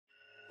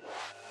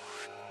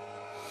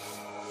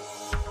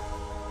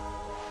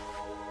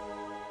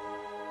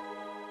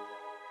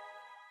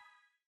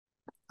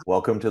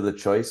Welcome to the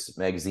Choice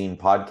Magazine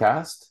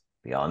podcast,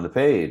 Beyond the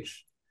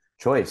Page.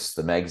 Choice,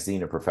 the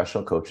magazine of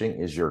professional coaching,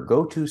 is your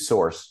go-to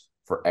source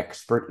for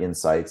expert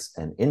insights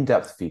and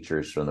in-depth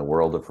features from the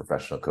world of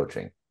professional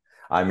coaching.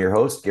 I'm your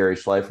host, Gary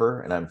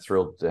Schleifer, and I'm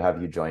thrilled to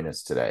have you join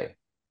us today.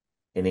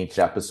 In each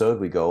episode,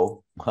 we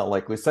go, well,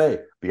 like we say,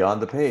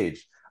 beyond the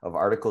page of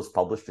articles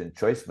published in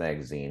Choice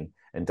Magazine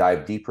and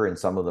dive deeper in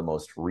some of the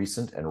most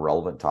recent and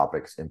relevant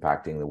topics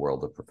impacting the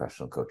world of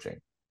professional coaching.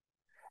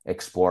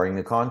 Exploring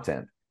the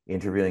content,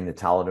 interviewing the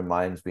talented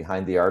minds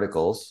behind the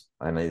articles,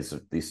 and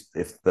these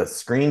if the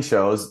screen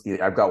shows,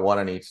 I've got one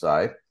on each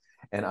side,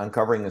 and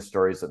uncovering the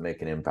stories that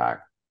make an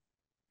impact.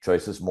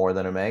 Choice is more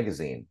than a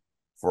magazine.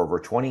 For over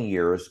 20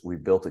 years,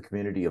 we've built a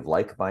community of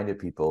like-minded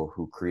people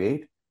who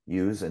create,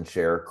 use, and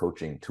share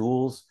coaching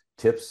tools,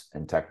 tips,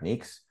 and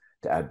techniques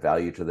to add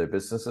value to their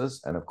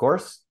businesses, and of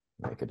course,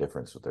 make a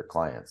difference with their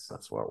clients.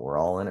 That's what we're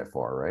all in it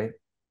for, right?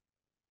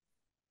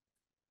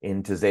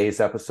 In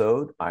today's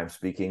episode, I'm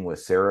speaking with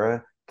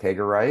Sarah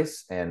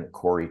Kagereis and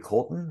Corey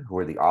Colton, who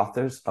are the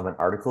authors of an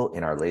article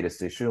in our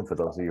latest issue. And for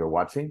those of you who are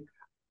watching,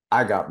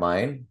 I got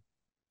mine,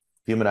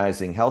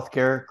 Humanizing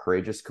Healthcare,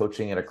 Courageous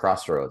Coaching at a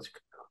Crossroads.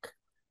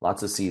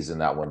 Lots of C's in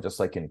that one, just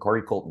like in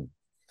Corey Colton.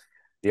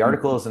 The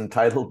article is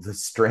entitled The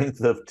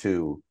Strength of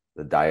Two,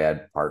 the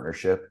Dyad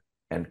Partnership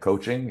and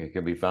Coaching. It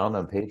can be found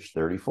on page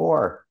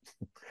 34.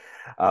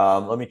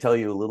 Let me tell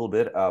you a little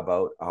bit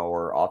about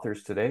our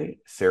authors today.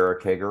 Sarah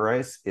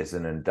Kagereis is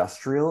an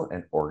industrial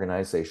and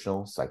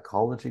organizational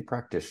psychology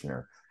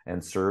practitioner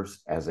and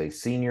serves as a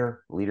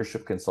senior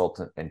leadership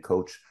consultant and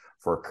coach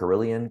for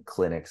Carillion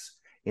Clinic's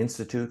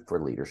Institute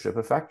for Leadership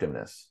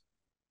Effectiveness.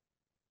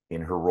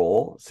 In her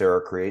role,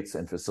 Sarah creates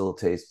and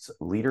facilitates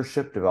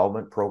leadership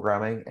development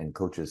programming and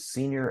coaches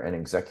senior and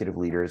executive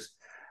leaders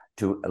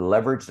to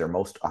leverage their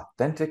most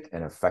authentic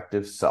and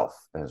effective self,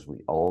 as we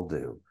all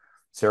do.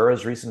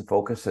 Sarah's recent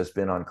focus has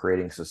been on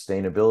creating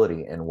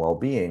sustainability and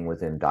well-being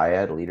within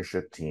Dyad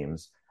leadership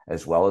teams,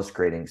 as well as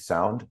creating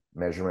sound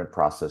measurement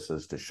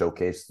processes to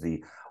showcase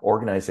the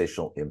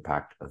organizational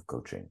impact of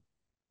coaching.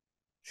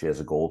 She has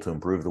a goal to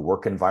improve the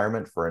work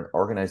environment for an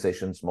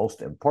organization's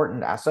most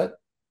important asset.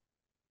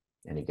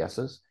 Any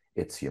guesses?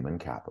 It's human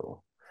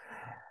capital.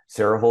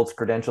 Sarah holds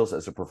credentials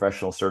as a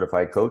professional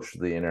certified coach for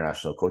the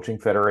International Coaching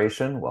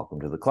Federation. Welcome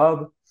to the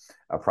club.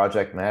 A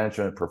project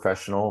management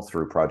professional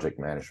through Project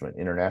Management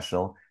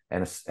International.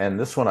 And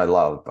this one I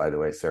love, by the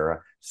way,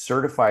 Sarah,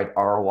 certified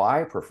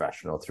ROI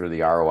professional through the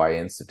ROI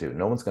Institute.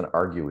 No one's going to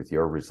argue with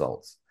your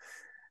results.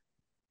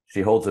 She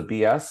holds a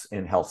BS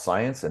in health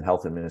science and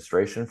health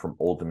administration from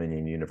Old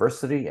Dominion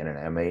University and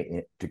an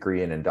MA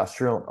degree in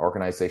industrial and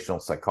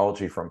organizational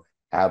psychology from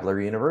Adler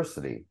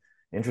University.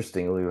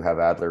 Interestingly, we have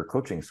Adler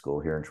Coaching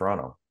School here in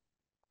Toronto.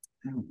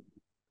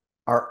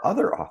 Our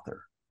other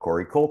author,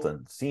 Corey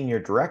Colton, Senior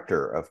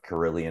Director of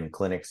Carillion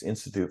Clinic's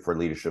Institute for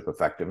Leadership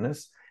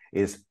Effectiveness,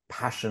 is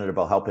passionate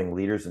about helping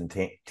leaders and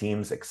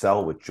teams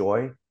excel with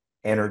joy,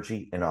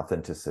 energy, and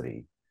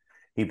authenticity.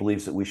 He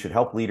believes that we should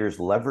help leaders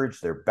leverage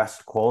their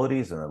best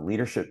qualities, and that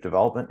leadership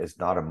development is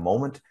not a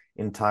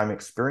moment-in-time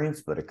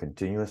experience, but a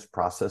continuous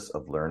process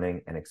of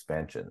learning and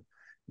expansion.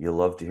 You'll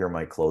love to hear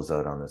my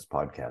closeout on this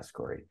podcast,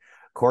 Corey.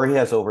 Corey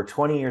has over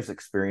 20 years'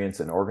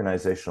 experience in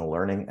organizational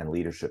learning and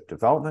leadership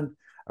development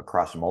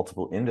across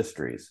multiple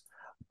industries: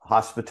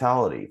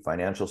 hospitality,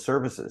 financial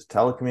services,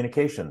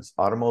 telecommunications,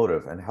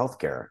 automotive, and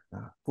healthcare.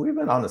 Have we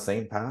been on the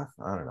same path?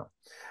 I don't know.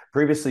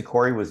 Previously,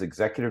 Corey was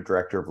Executive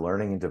Director of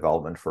Learning and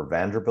Development for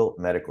Vanderbilt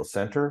Medical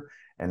Center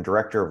and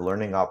Director of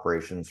Learning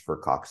Operations for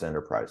Cox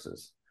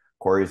Enterprises.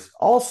 Corey is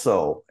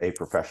also a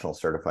professional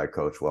certified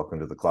coach, welcome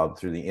to the club,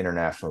 through the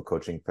International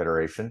Coaching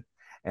Federation,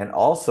 and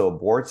also a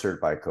board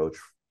certified coach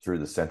through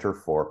the Center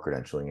for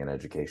Credentialing and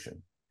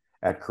Education.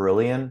 At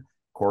Carillion,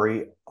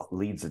 Corey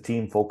leads a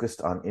team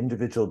focused on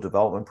individual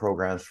development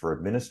programs for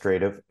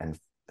administrative and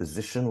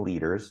physician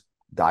leaders,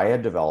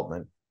 dyad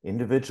development,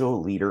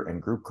 individual leader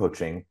and group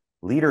coaching,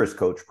 leaders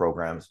coach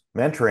programs,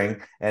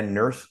 mentoring, and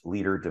nurse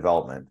leader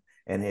development.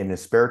 And in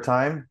his spare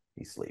time,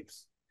 he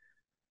sleeps.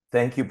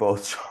 Thank you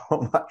both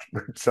so much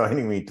for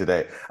joining me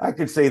today. I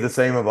could say the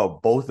same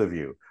about both of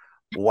you.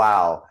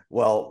 Wow.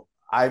 Well,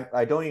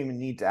 I don't even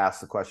need to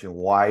ask the question,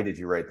 why did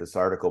you write this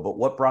article? But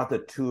what brought the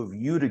two of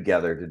you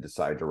together to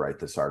decide to write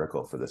this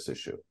article for this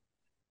issue?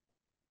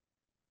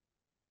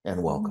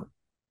 And welcome.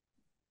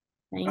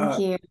 Thank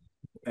you.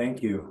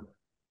 Thank you.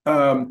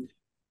 I've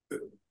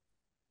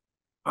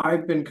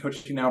been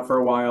coaching now for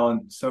a while,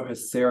 and so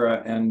has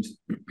Sarah. And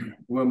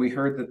when we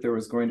heard that there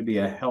was going to be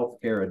a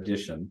healthcare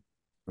edition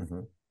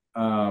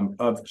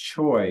of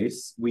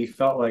Choice, we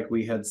felt like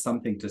we had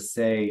something to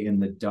say in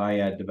the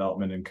dyad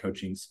development and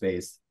coaching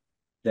space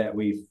that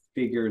we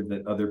figured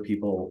that other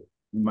people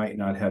might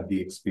not have the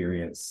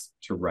experience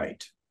to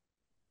write.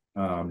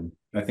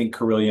 I think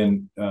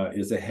Carillion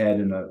is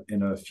ahead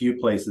in a few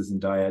places, and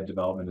dyad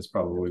development is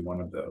probably one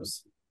of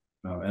those.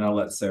 And I'll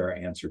let Sarah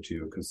answer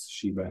too, because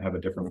she might have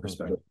a different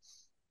perspective.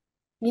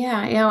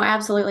 Yeah,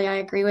 absolutely. I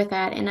agree with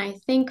that. And I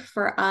think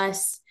for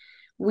us,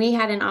 we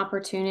had an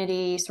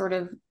opportunity sort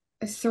of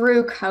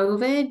through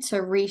COVID, to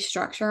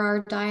restructure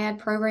our Dyad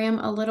program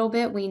a little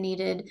bit, we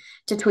needed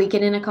to tweak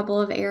it in a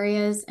couple of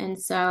areas. And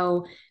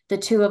so the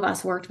two of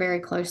us worked very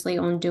closely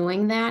on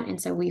doing that.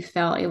 And so we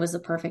felt it was a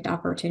perfect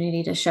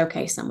opportunity to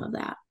showcase some of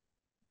that.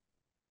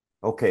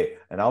 Okay,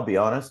 and I'll be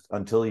honest,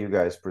 until you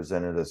guys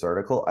presented this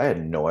article, I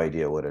had no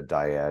idea what a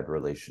dyad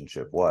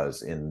relationship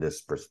was in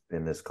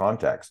this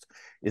context.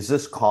 Is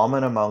this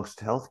common amongst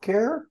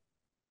healthcare?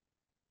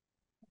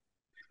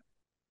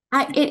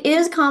 It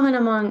is common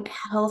among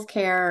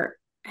healthcare.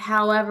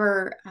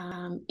 However,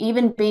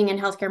 even being in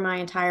healthcare my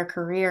entire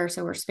career,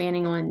 so we're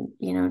spanning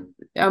on,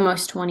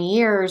 almost 20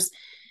 years,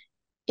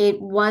 it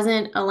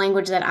wasn't a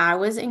language that I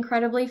was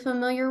incredibly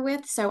familiar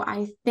with. So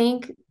I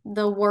think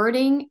the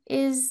wording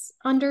is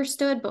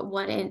understood, but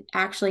what it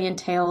actually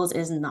entails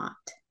is not.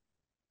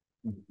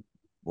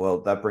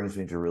 Well, that brings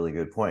me to a really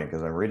good point,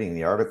 because I'm reading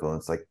the article and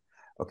it's like,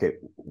 okay,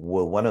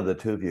 will one of the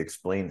two of you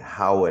explain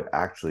how it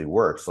actually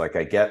works? Like,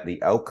 I get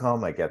the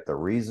outcome, I get the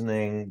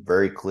reasoning,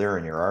 very clear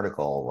in your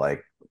article,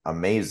 like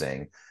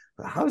amazing.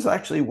 But how does it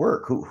actually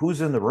work?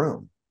 Who's in the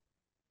room?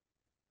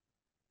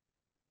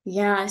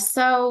 Yeah,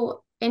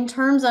 so in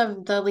terms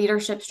of the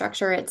leadership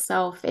structure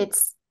itself,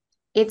 it's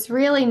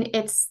really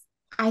it's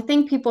I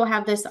think people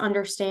have this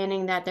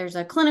understanding that there's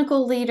a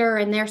clinical leader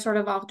and they're sort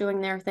of off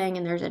doing their thing,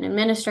 and there's an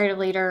administrative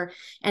leader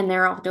and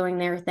they're off doing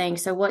their thing.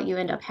 So what you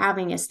end up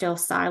having is still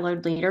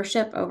siloed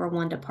leadership over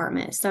one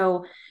department.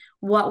 So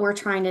what we're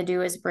trying to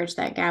do is bridge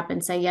that gap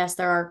and say, yes,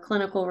 there are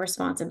clinical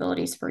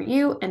responsibilities for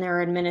you and there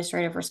are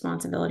administrative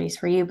responsibilities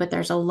for you, but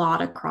there's a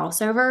lot of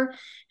crossover.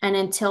 And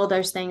until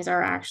those things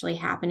are actually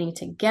happening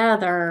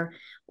together,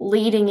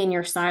 leading in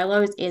your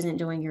silos isn't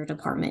doing your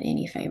department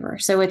any favor.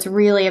 So it's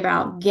really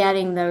about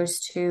getting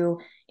those two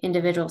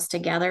individuals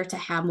together to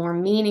have more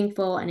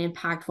meaningful and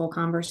impactful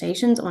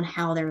conversations on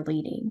how they're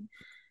leading.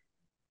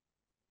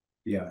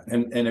 Yeah.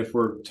 And if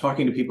we're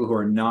talking to people who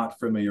are not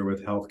familiar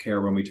with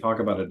healthcare, when we talk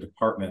about a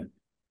department,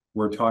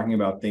 we're talking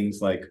about things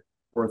like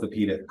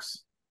orthopedics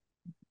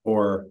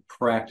or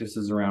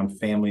practices around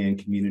family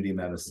and community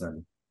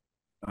medicine,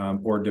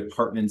 or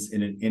departments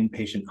in an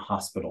inpatient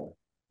hospital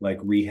like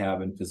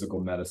rehab and physical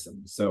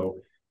medicine.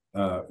 So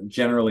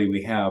generally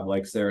we have,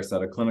 like Sarah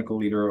said, a clinical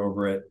leader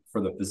over it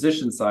for the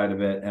physician side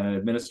of it and an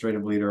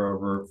administrative leader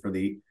over for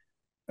the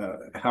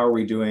how are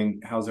we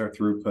doing? How's our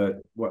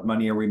throughput? What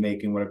money are we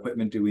making? What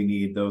equipment do we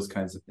need? Those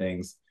kinds of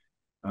things.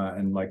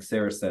 And like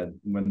Sarah said,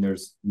 when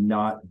there's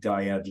not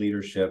dyad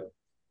leadership,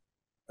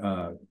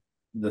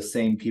 the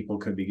same people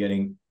could be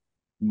getting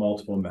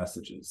multiple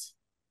messages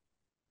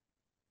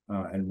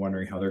and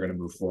wondering how they're going to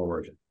move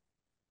forward.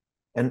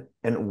 And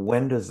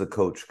when does the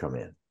coach come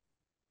in?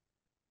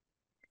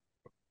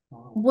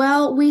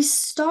 Well, we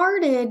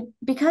started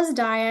because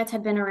dyads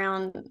had been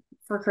around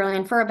for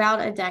curling for about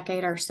a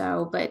decade or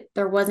so, but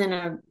there wasn't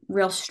a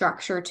real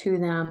structure to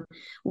them.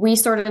 We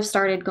sort of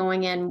started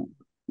going in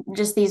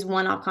just these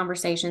one-off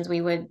conversations. We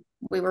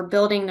were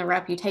building the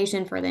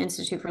reputation for the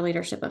Institute for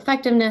Leadership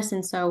Effectiveness,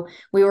 and so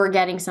we were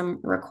getting some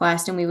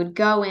requests, and we would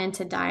go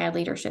into dyad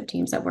leadership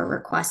teams that were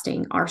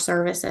requesting our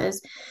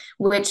services,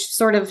 which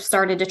sort of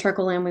started to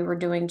trickle in. We were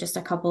doing just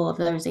a couple of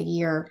those a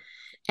year.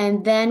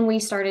 And then we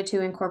started to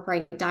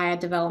incorporate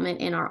dyad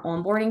development in our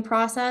onboarding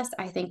process.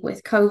 I think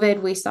with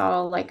COVID, we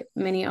saw, like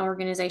many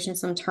organizations,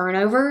 some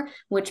turnover,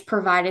 which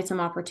provided some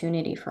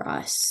opportunity for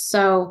us.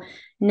 So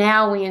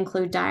now we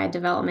include dyad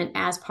development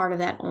as part of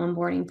that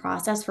onboarding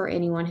process for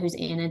anyone who's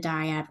in a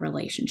dyad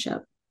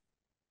relationship.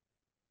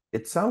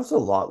 It sounds a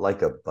lot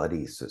like a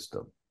buddy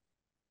system.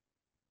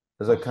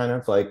 Is it kind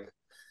of like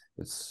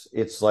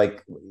it's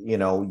like,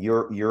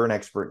 you're an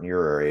expert in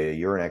your area,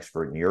 you're an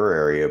expert in your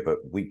area, but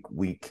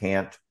we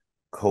can't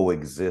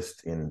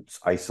coexist in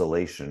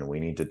isolation. We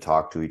need to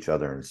talk to each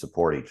other and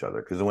support each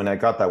other. Because when I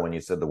got that, when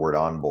you said the word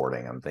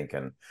onboarding, I'm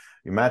thinking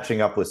you're matching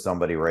up with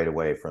somebody right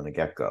away from the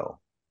get-go.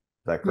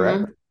 Is that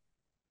correct?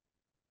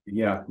 Mm-hmm.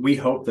 Yeah, we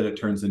hope that it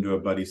turns into a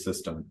buddy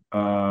system.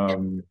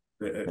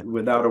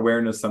 Without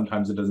awareness,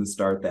 sometimes it doesn't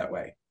start that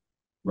way.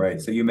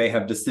 Right. So you may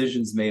have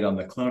decisions made on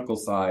the clinical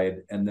side,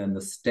 and then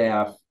the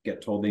staff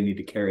get told they need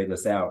to carry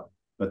this out.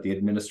 But the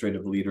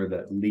administrative leader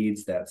that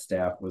leads that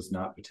staff was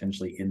not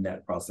potentially in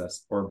that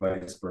process, or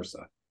vice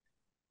versa.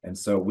 And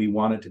so we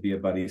want it to be a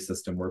buddy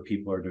system where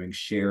people are doing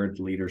shared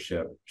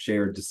leadership,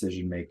 shared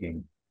decision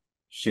making,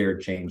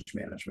 shared change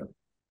management.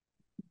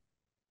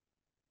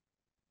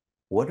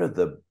 What are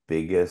the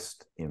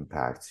biggest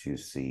impacts you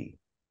see?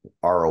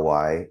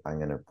 ROI, I'm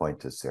going to point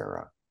to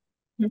Sarah.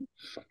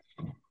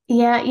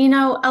 Yeah,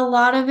 a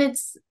lot of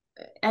it's,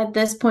 at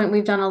this point,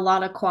 we've done a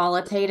lot of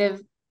qualitative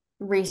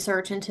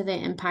research into the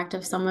impact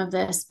of some of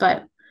this.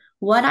 But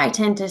what I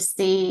tend to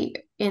see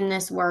in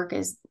this work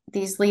is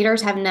these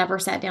leaders have never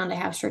sat down to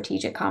have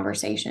strategic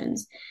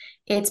conversations.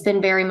 It's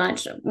been very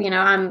much,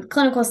 I'm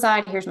clinical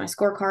side, here's my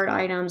scorecard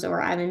items, or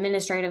I'm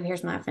administrative,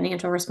 here's my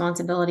financial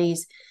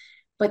responsibilities.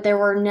 But there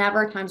were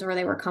never times where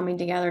they were coming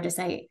together to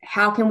say,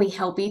 how can we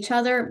help each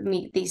other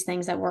meet these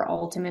things that we're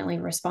ultimately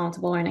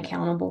responsible and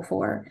accountable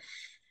for?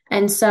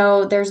 And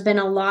so there's been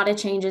a lot of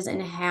changes in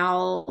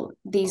how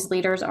these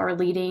leaders are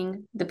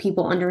leading the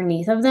people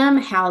underneath of them,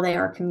 how they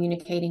are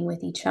communicating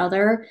with each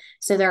other.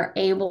 So they're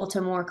able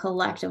to more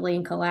collectively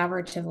and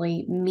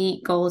collaboratively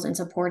meet goals and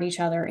support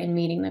each other in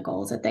meeting the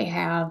goals that they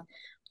have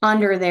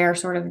under their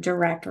sort of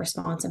direct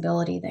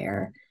responsibility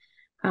there.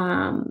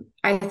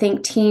 I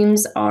think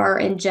teams are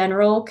in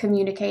general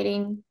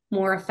communicating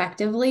more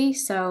effectively.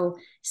 So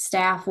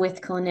staff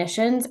with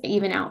clinicians,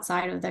 even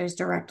outside of those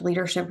direct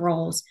leadership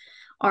roles,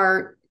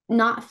 are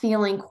not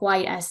feeling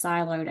quite as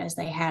siloed as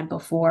they had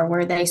before,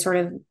 where they sort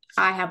of,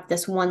 I have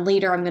this one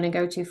leader I'm going to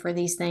go to for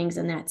these things,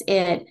 and that's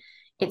it.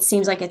 It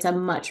seems like it's a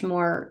much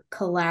more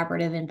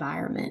collaborative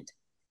environment.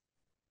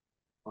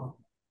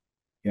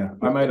 Yeah,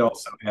 I might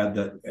also add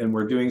that, and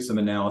we're doing some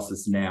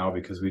analysis now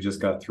because we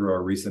just got through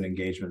our recent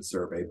engagement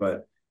survey,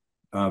 but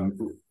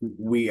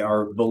we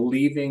are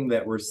believing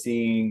that we're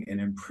seeing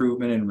an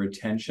improvement in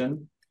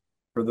retention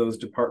for those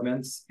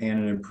departments and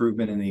an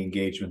improvement in the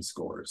engagement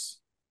scores.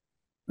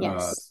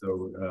 Yes.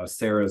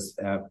 Sarah's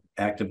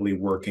actively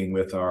working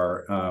with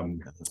our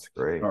That's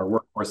great. our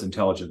workforce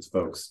intelligence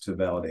folks to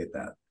validate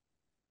that.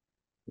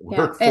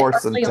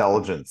 Workforce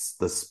intelligence,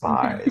 the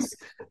spies,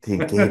 the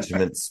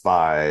engagement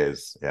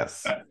spies.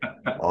 Yes.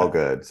 All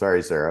good.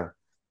 Sorry, Sarah.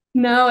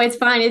 No, it's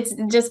fine. It's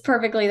just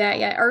perfectly that.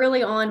 Yeah.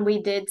 Early on,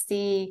 we did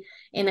see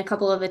in a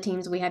couple of the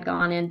teams we had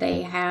gone in,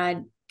 they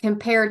had,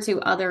 compared to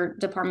other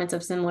departments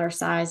of similar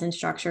size and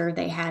structure,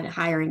 they had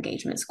higher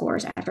engagement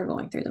scores after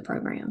going through the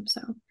program.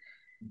 So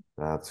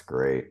that's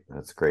great.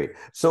 That's great.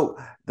 So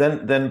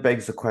then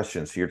begs the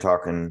question. So you're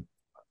talking,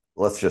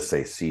 let's just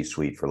say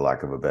C-suite for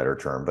lack of a better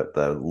term, but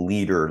the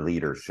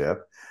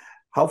leadership.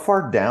 How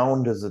far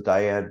down does the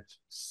Dyad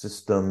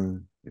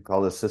system, you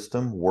call this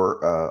system,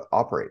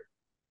 operate?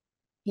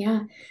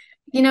 yeah,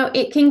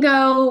 it can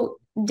go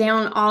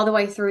down all the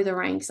way through the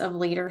ranks of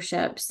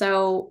leadership.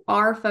 So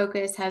our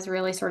focus has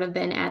really sort of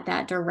been at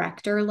that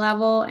director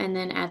level and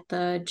then at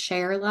the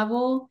chair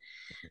level.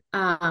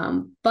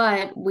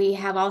 But we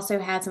have also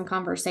had some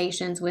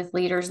conversations with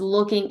leaders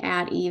looking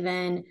at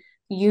even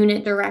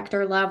unit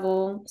director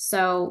level,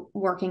 so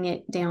working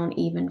it down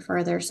even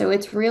further. So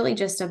it's really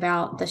just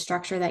about the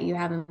structure that you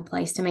have in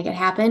place to make it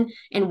happen,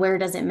 and where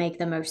does it make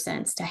the most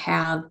sense to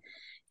have,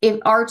 if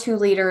our two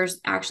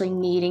leaders actually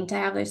needing to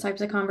have those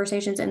types of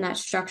conversations and that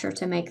structure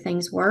to make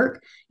things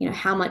work,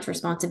 how much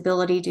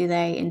responsibility do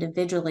they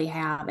individually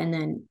have, and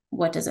then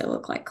what does it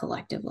look like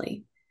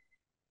collectively?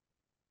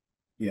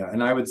 Yeah,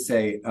 and I would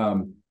say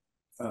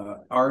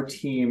our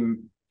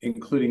team,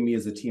 including me,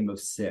 is a team of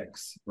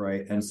 6,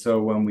 right? And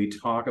so when we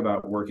talk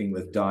about working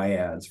with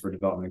dyads for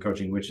development and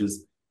coaching, which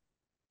is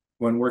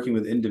when working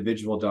with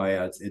individual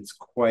dyads, it's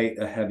quite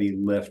a heavy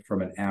lift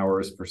from an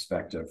hours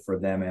perspective for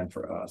them and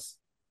for us.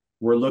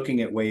 We're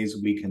looking at ways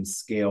we can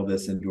scale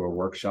this into a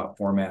workshop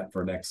format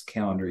for next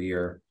calendar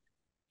year.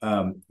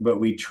 But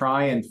we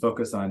try and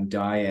focus on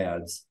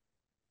dyads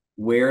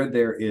where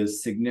there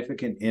is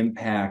significant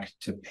impact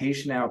to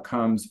patient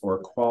outcomes or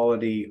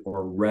quality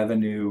or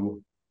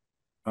revenue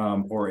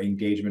or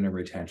engagement and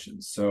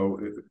retention. So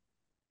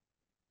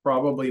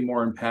probably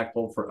more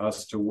impactful for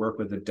us to work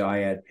with a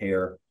dyad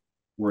pair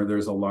where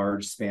there's a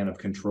large span of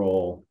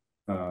control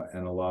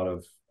and a lot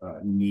of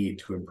need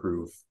to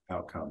improve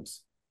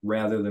outcomes,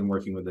 rather than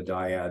working with a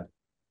dyad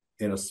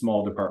in a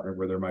small department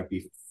where there might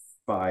be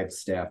 5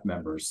 staff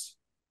members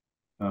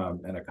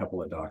and a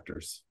couple of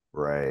doctors.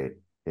 Right.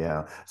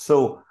 Yeah.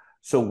 So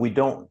we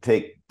don't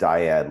take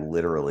dyad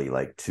literally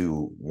like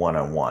 2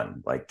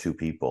 one-on-one, like 2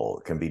 people.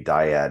 It can be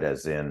dyad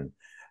as in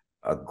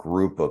a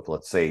group of,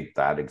 let's say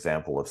that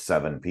example of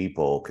 7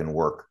 people can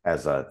work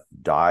as a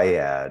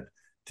dyad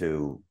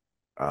to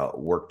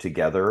work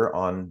together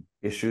on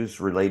issues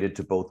related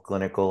to both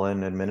clinical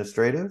and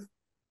administrative.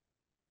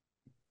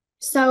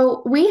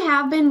 So we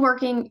have been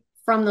working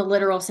from the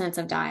literal sense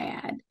of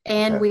dyad,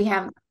 and we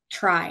have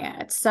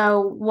triad.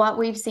 So what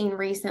we've seen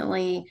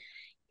recently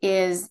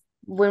is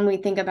when we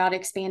think about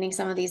expanding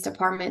some of these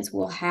departments,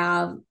 we'll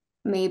have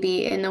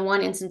maybe in the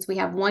one instance, we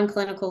have 1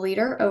 clinical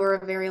leader over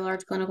a very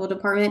large clinical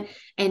department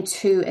and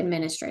 2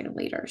 administrative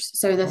leaders.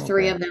 So the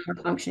 3 of them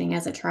are functioning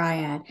as a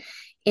triad.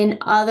 In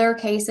other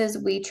cases,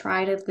 we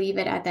try to leave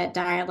it at that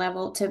dyad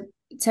level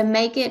to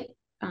make it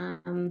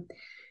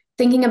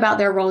thinking about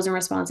their roles and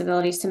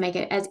responsibilities to make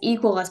it as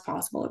equal as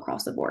possible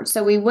across the board.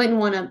 So we wouldn't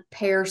want to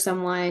pair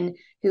someone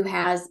who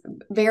has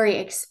very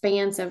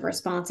expansive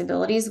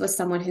responsibilities with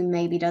someone who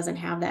maybe doesn't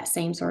have that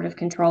same sort of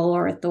control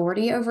or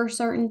authority over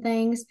certain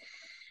things.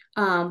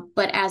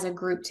 But as a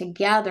group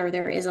together,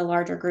 there is a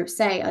larger group,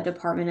 say a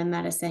department of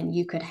medicine,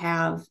 you could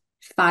have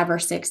 5 or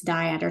 6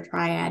 dyad or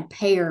triad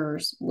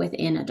pairs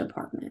within a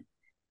department.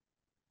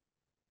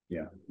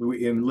 Yeah,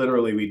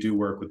 we do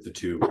work with the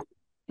 2.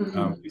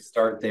 We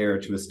start there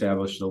to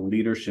establish the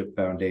leadership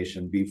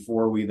foundation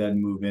before we then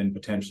move in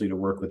potentially to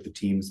work with the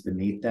teams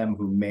beneath them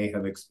who may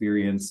have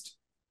experienced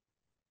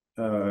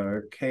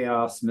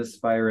chaos,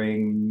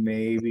 misfiring,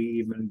 maybe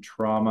even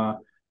trauma.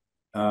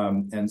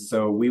 And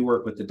so we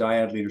work with the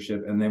dyad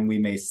leadership, and then we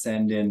may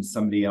send in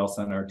somebody else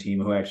on our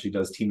team who actually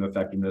does team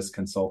effectiveness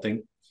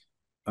consulting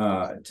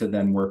to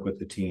then work with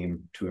the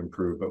team to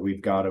improve. But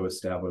we've got to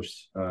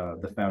establish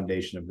the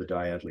foundation of the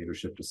Dyad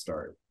leadership to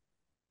start.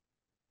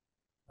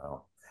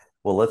 Oh.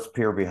 Well, let's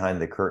peer behind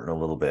the curtain a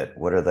little bit.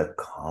 What are the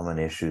common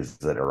issues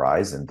that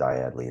arise in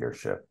Dyad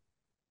leadership?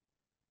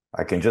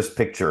 I can just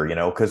picture,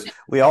 because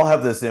we all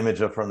have this image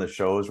from the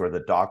shows where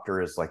the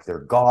doctor is like they're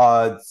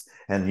gods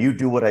and you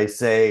do what I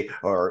say,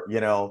 or,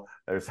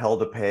 there's hell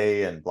to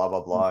pay and blah,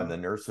 blah, blah. And the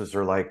nurses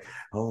are like,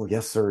 oh,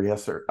 yes, sir.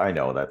 Yes, sir. I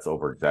know that's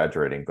over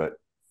exaggerating, but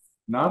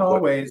not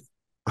always.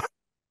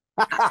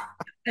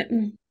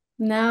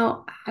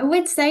 No, I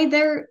would say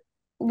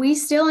we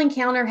still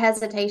encounter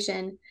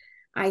hesitation,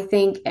 I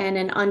think, and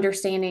an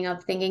understanding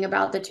of thinking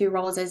about the two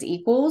roles as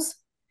equals.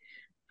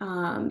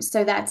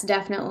 So that's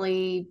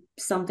definitely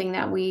something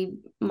that we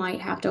might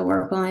have to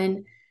work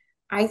on.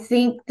 I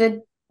think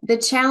the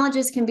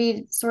challenges can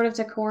be sort of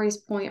to Corey's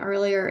point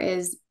earlier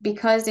is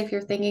because if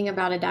you're thinking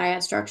about a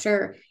dyad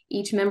structure,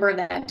 each member of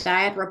that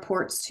dyad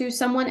reports to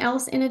someone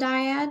else in a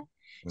dyad.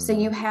 Mm-hmm. So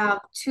you have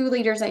two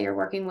leaders that you're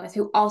working with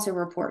who also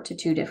report to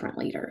two different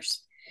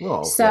leaders. Oh,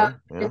 okay. So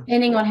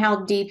depending on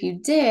how deep you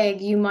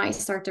dig, you might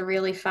start to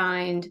really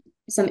find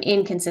some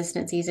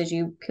inconsistencies as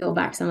you peel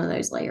back some of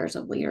those layers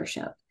of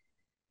leadership.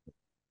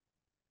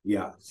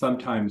 Yeah,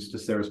 sometimes to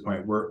Sarah's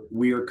point,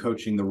 we are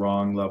coaching the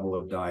wrong level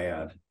of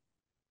dyad,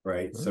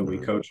 right? Mm-hmm. So we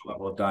coach a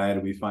level of dyad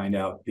and we find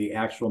out the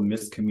actual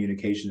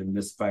miscommunication and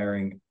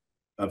misfiring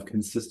of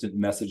consistent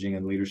messaging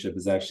and leadership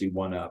is actually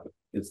one up.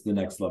 It's the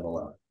next level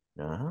up.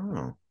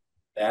 Oh.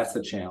 That's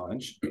a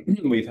challenge.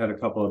 We've had a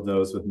couple of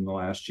those within the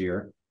last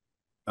year.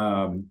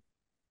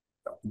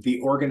 The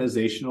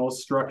organizational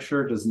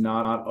structure does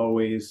not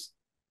always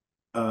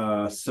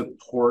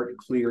support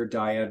clear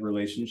dyad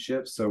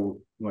relationships. So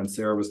when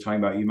Sarah was talking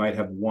about, you might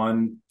have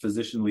one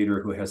physician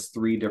leader who has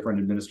three different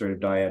administrative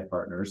dyad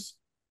partners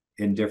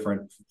in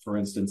different, for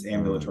instance,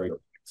 ambulatory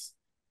clinics.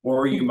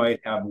 Or you might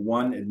have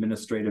one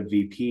administrative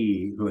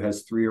VP who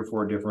has 3 or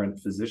 4 different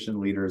physician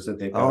leaders that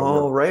they've got to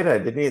work with. Right. I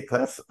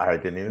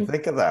didn't even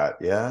think of that.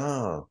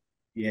 Yeah.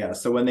 Yeah.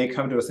 So when they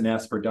come to us and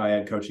ask for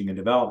dyad coaching and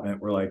development,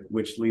 we're like,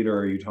 which leader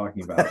are you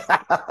talking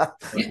about?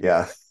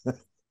 Yeah.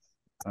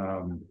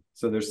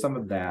 So there's some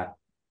of that.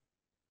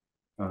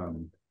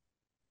 Those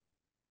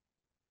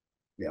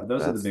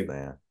are the big.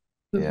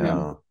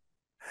 Yeah.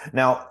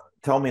 Now,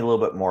 tell me a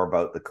little bit more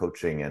about the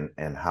coaching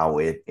and how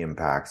it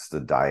impacts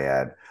the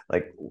dyad.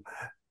 Like,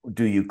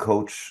 do you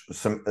coach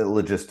some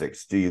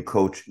logistics? Do you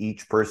coach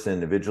each person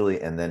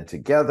individually and then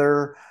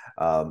together?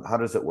 How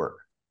does it work?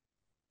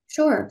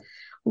 Sure.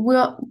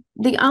 Well,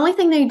 the only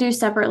thing they do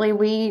separately,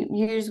 we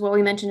use what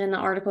we mentioned in the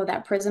article,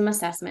 that PRISM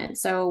assessment.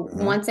 So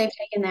once they've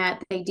taken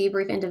that, they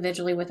debrief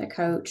individually with a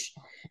coach.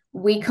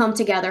 We come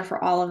together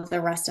for all of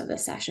the rest of the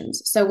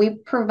sessions. So we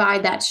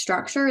provide that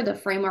structure, the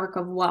framework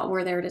of what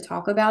we're there to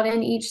talk about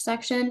in each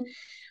section.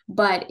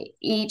 But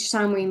each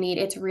time we meet,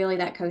 it's really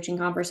that coaching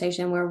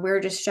conversation where we're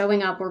just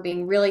showing up, we're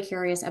being really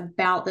curious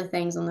about the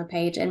things on the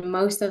page. And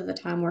most of the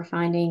time we're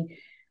finding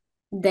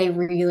they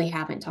really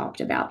haven't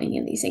talked about any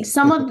of these things.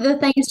 Some of the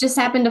things just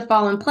happen to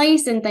fall in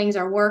place and things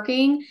are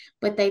working,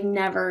 but they've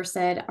never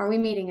said, are we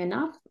meeting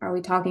enough? Are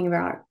we talking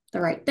about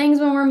the right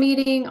things when we're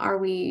meeting? Are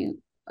we,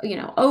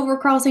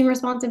 overcrossing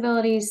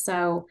responsibilities?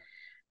 So,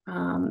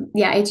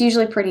 it's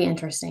usually pretty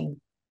interesting.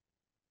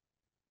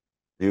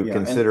 Do you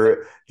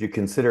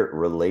consider it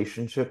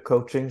relationship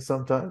coaching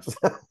sometimes?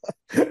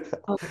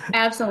 Oh,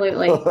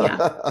 absolutely.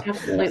 Yeah,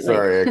 absolutely.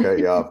 Sorry, I cut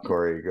you off,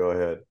 Corey. Go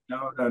ahead.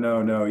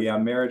 No. Yeah,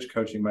 marriage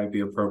coaching might be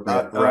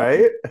appropriate.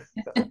 Right?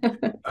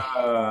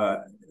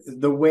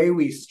 The way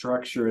we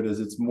structure it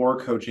is it's more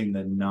coaching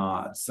than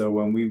not. So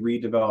when we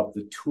redevelop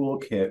the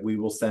toolkit, we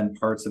will send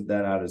parts of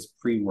that out as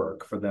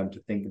pre-work for them to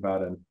think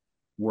about and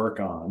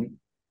work on.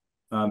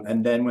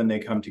 And then when they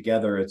come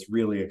together, it's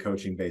really a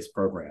coaching-based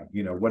program.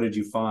 What did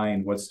you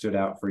find? What stood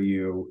out for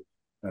you?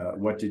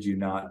 What did you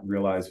not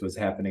realize was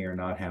happening or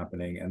not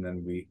happening? And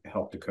then we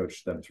help to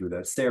coach them through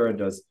that. Sarah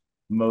does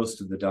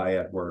most of the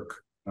dyad work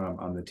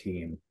on the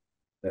team.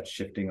 That's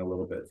shifting a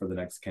little bit for the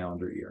next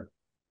calendar year.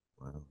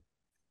 Wow.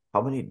 How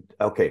many?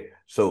 Okay,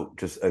 so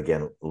just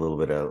again, a little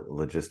bit of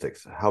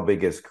logistics. How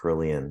big is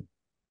Carillion?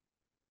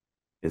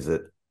 Is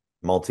it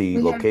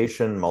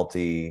multi-location,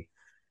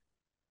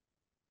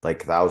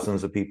 like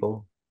thousands of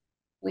people?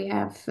 We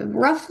have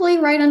roughly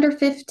right under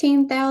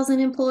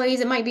 15,000 employees.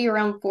 It might be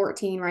around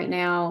 14 right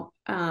now,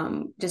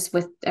 just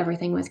with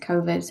everything with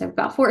COVID. So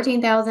about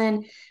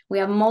 14,000. We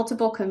have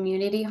multiple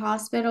community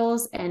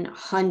hospitals and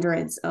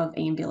hundreds of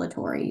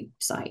ambulatory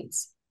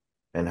sites.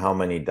 And how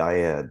many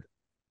dyad,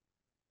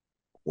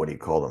 what do you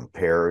call them,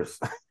 pairs?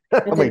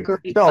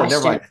 No,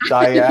 never mind.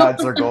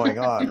 Dyads are going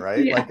on,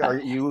 right? Yeah. Like, are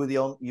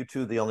you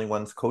two the only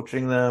ones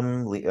coaching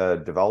them,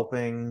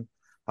 developing?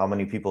 How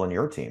many people on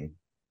your team?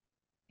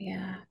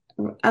 Yeah.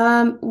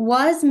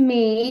 Was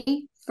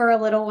me for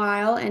a little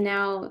while. And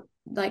now,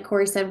 like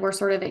Corey said, we're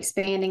sort of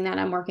expanding that.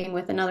 I'm working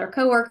with another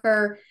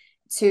coworker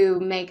to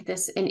make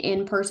this an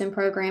in-person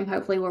program,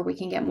 hopefully where we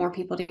can get more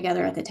people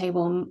together at the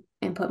table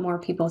and put more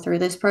people through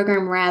this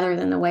program rather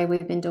than the way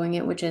we've been doing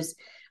it, which is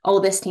oh,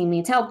 this team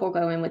needs help, we'll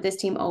go in with this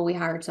team. Oh, we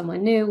hired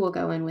someone new, we'll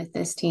go in with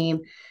this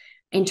team.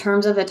 In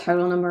terms of the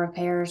total number of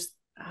pairs,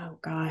 oh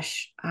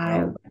gosh,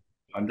 I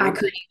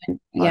couldn't even,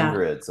 yeah.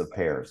 Hundreds of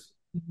pairs.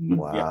 Mm-hmm.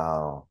 Wow.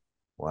 Yeah.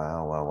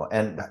 Wow.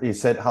 And you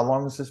said, how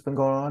long has this been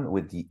going on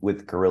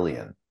with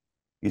Carillion?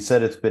 You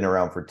said it's been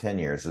around for 10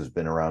 years. It's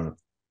been around.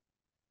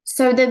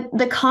 So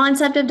the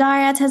concept of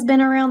dyads has been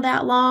around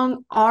that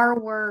long. Our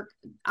work,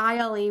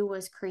 ILE,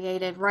 was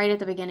created right at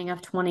the beginning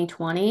of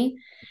 2020.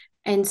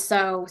 And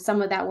so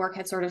some of that work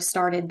had sort of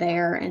started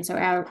there. And so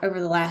over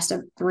the last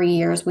 3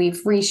 years,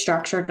 we've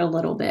restructured a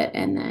little bit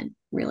and then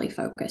really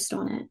focused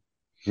on it.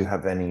 Do you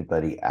have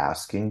anybody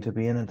asking to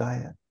be in a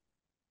dyad?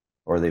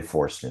 Or are they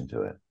forced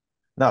into it?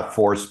 Not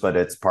forced, but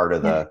it's part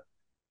of the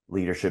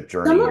leadership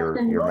journey.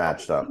 You're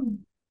matched up.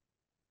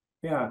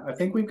 Yeah, I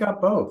think we've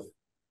got both.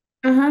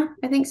 I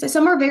think so.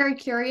 Some are very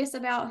curious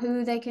about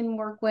who they can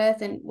work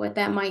with and what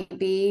that might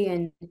be.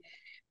 And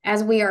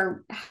as we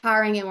are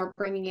hiring and we're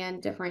bringing in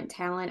different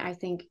talent, I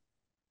think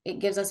it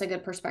gives us a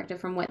good perspective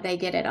from what they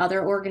get at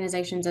other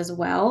organizations as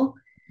well.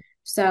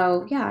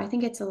 So yeah, I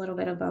think it's a little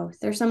bit of both.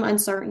 There's some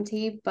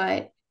uncertainty,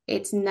 but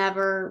it's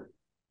never,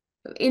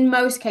 in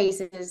most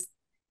cases,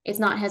 it's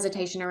not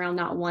hesitation around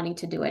not wanting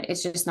to do it.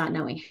 It's just not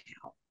knowing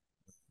how.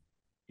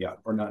 Yeah,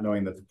 or not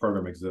knowing that the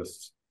program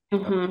exists.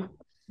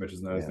 Which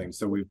is another thing.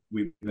 So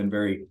we've been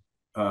very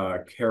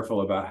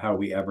careful about how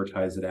we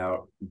advertise it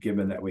out,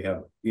 given that we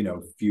have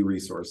few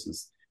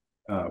resources,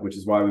 which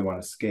is why we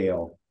want to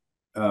scale.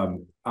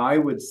 I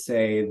would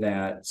say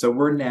that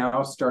we're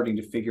now starting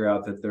to figure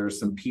out that there are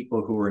some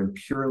people who are in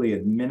purely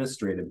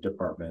administrative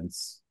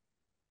departments,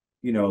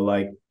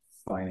 like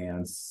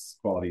finance,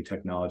 quality,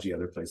 technology,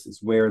 other places,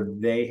 where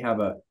they have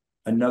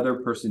another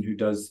person who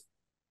does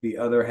the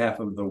other half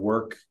of the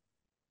work.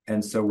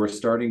 And so we're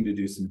starting to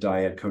do some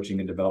dyad coaching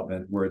and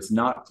development where it's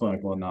not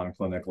clinical and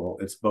non-clinical,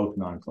 it's both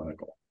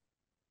non-clinical,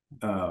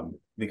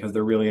 because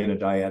they're really in a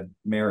dyad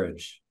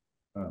marriage.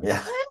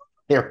 Yeah,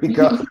 here we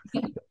go.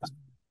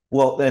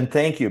 Well, then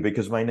thank you,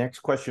 because my next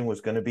question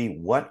was going to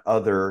be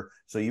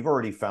so you've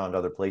already found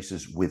other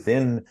places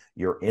within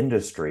your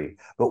industry,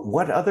 but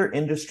what other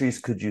industries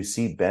could you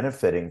see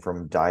benefiting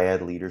from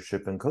dyad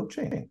leadership and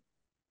coaching?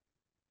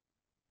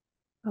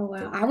 Oh,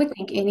 wow. I would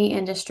think any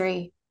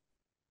industry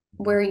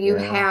where you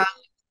have,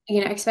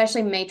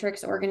 especially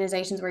matrix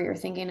organizations where you're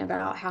thinking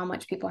about how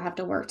much people have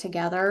to work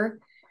together.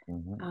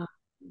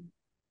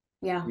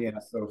 Yeah.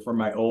 So for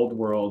my old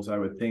worlds, I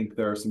would think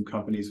there are some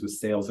companies with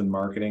sales and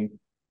marketing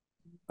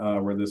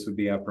where this would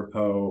be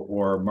apropos,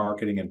 or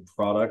marketing and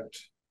product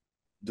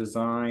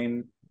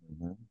design.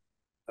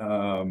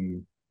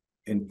 In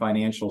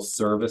financial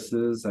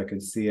services, I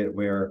could see it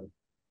where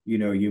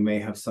you may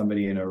have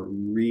somebody in a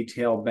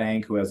retail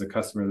bank who has a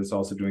customer that's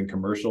also doing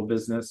commercial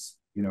business.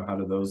 How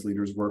do those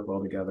leaders work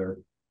well together?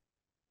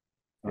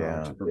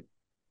 To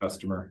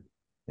customer.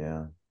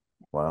 Yeah.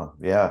 Wow.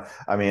 Yeah.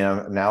 I mean,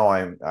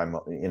 I'm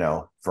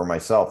for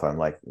myself, I'm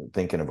like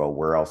thinking about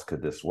where else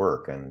could this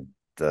work, and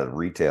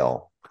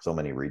retail, so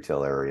many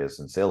retail areas,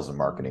 and sales and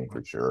marketing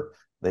for sure.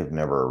 They've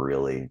never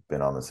really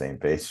been on the same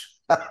page.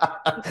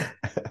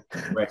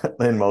 Right.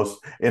 in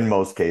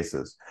most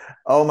cases.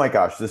 Oh my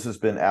gosh, this has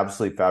been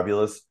absolutely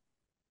fabulous.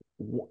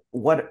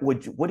 What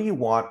do you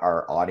want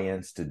our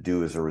audience to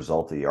do as a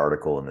result of the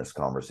article in this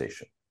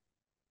conversation?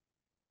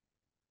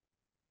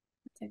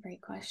 That's a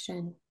great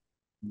question.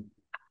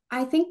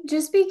 I think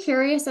just be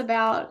curious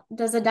about,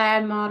 does a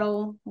dyad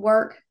model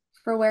work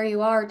for where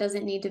you are? Does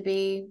it need to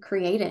be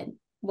created?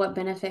 What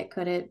benefit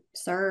could it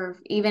serve,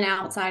 even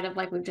outside of,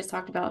 like we've just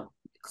talked about,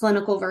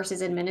 clinical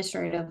versus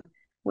administrative?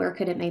 Where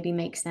could it maybe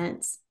make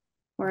sense?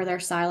 Where are there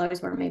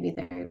silos where maybe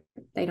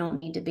they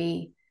don't need to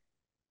be?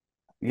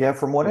 Yeah,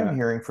 from what I'm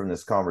hearing from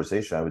this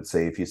conversation, I would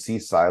say if you see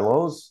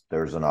silos,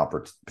 there's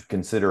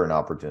consider an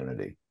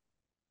opportunity.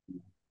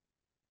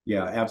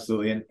 Yeah,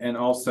 absolutely. And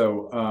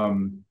also,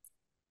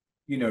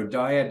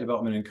 dyad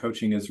development and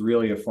coaching is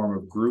really a form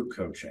of group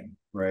coaching,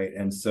 right?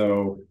 And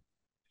so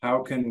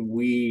how can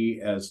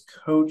we as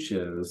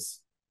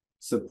coaches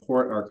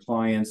support our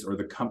clients or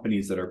the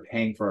companies that are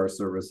paying for our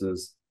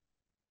services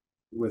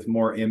with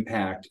more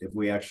impact if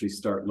we actually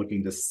start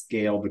looking to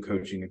scale the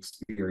coaching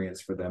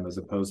experience for them, as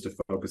opposed to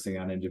focusing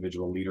on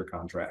individual leader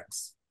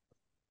contracts?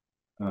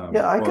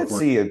 I could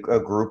see a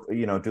group,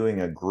 doing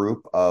a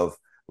group of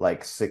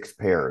like 6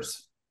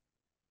 pairs,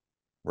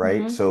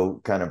 right? So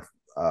kind of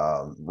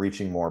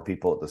reaching more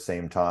people at the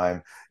same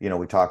time.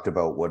 We talked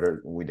about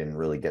we didn't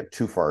really get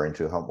too far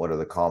into what are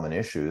the common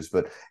issues,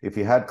 but if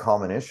you had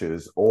common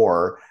issues,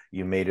 or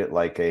you made it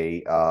like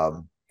a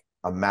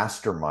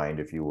mastermind,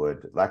 if you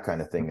would, that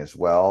kind of thing as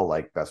well,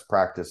 like best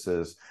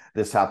practices.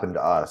 This happened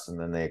to us, and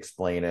then they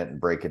explain it and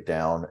break it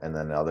down, and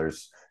then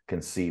others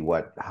can see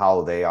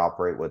how they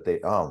operate,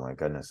 oh my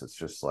goodness, it's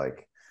just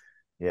like,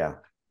 so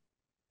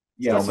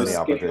many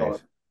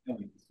opportunities.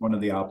 One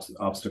of the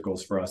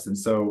obstacles for us. And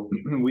so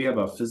we have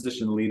a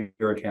physician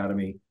leader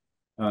academy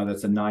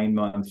that's a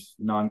 9-month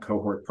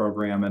non-cohort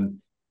program,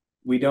 and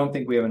we don't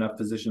think we have enough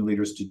physician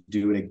leaders to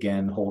do it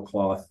again whole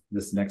cloth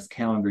this next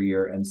calendar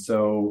year. And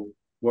so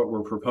what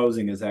we're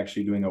proposing is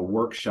actually doing a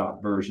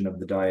workshop version of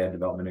the Dyad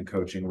development and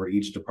coaching, where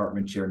each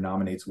department chair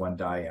nominates one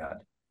Dyad,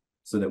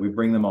 so that we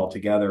bring them all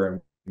together,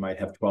 and we might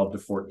have 12 to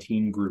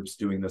 14 groups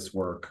doing this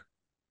work,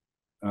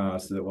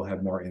 so that we'll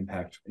have more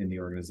impact in the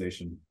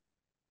organization.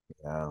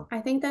 Yeah. I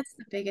think that's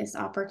the biggest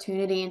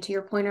opportunity. And to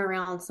your point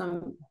around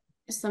some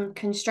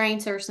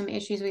constraints or some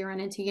issues we run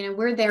into,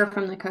 we're there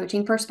from the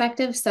coaching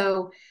perspective.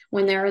 So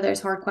when there are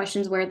those hard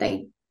questions where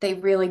they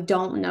really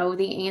don't know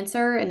the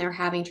answer and they're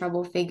having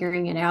trouble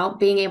figuring it out,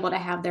 being able to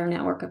have their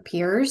network of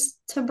peers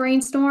to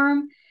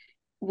brainstorm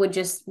would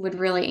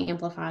really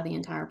amplify the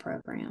entire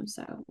program.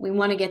 So we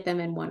want to get them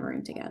in one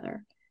room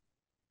together.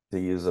 To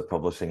use a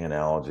publishing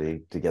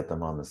analogy, to get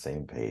them on the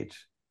same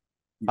page.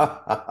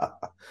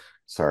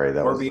 Sorry,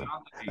 that was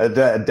a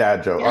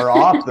dad joke. Or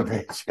off the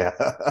page. Yeah.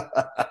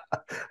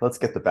 Let's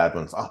get the bad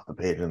ones off the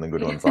page and the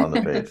good ones on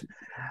the page.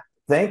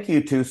 Thank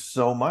you two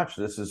so much.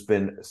 This has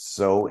been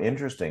so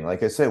interesting.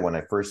 Like I said, when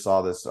I first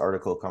saw this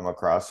article come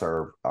across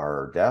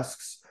our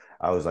desks,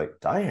 I was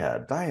like,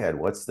 Dyad,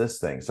 what's this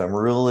thing? So I'm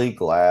really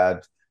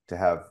glad to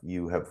have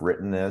you have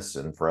written this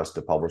and for us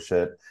to publish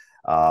it.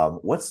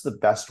 What's the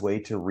best way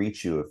to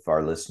reach you if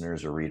our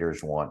listeners or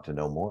readers want to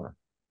know more?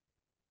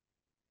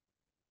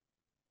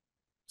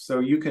 So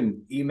you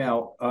can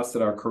email us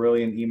at our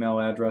Carilion email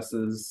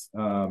addresses.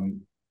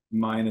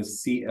 Mine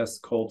is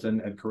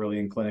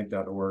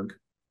cscolton@carillionclinic.org.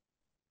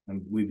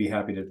 And we'd be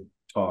happy to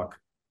talk.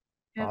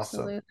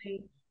 Absolutely.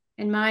 Awesome.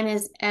 And mine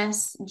is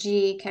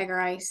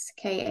sgkagarise,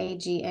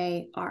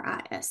 KAGARISE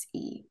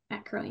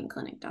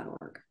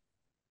 @carillionclinic.org.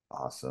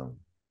 Awesome.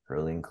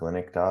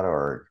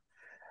 carillionclinic.org.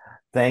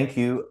 Thank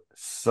you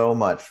so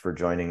much for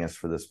joining us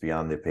for this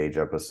Beyond the Page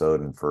episode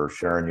and for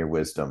sharing your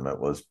wisdom. It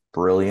was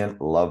brilliant.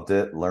 Loved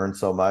it. Learned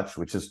so much,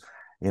 which is,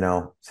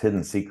 it's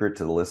hidden secret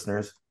to the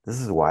listeners. This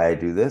is why I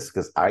do this,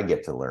 because I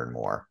get to learn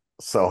more.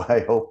 So I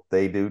hope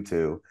they do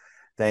too.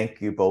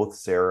 Thank you both,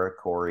 Sarah,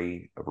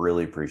 Corey. I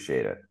really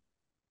appreciate it.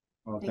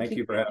 Well, thank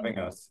you for having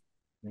us.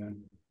 Yeah.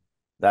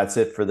 That's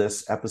it for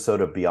this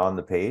episode of Beyond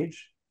the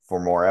Page. For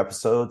more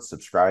episodes,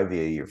 subscribe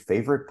via your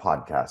favorite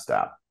podcast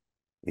app.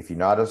 If you're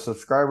not a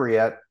subscriber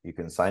yet, you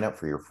can sign up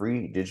for your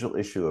free digital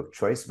issue of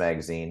Choice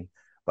Magazine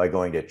by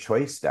going to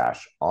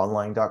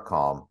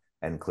choice-online.com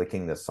and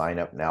clicking the Sign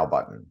Up Now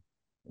button.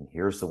 And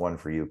here's the one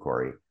for you,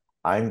 Corey.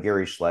 I'm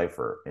Gary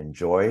Schleifer.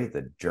 Enjoy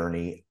the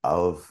journey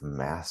of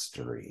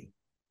mastery.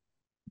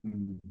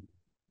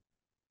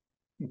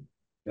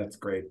 That's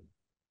great.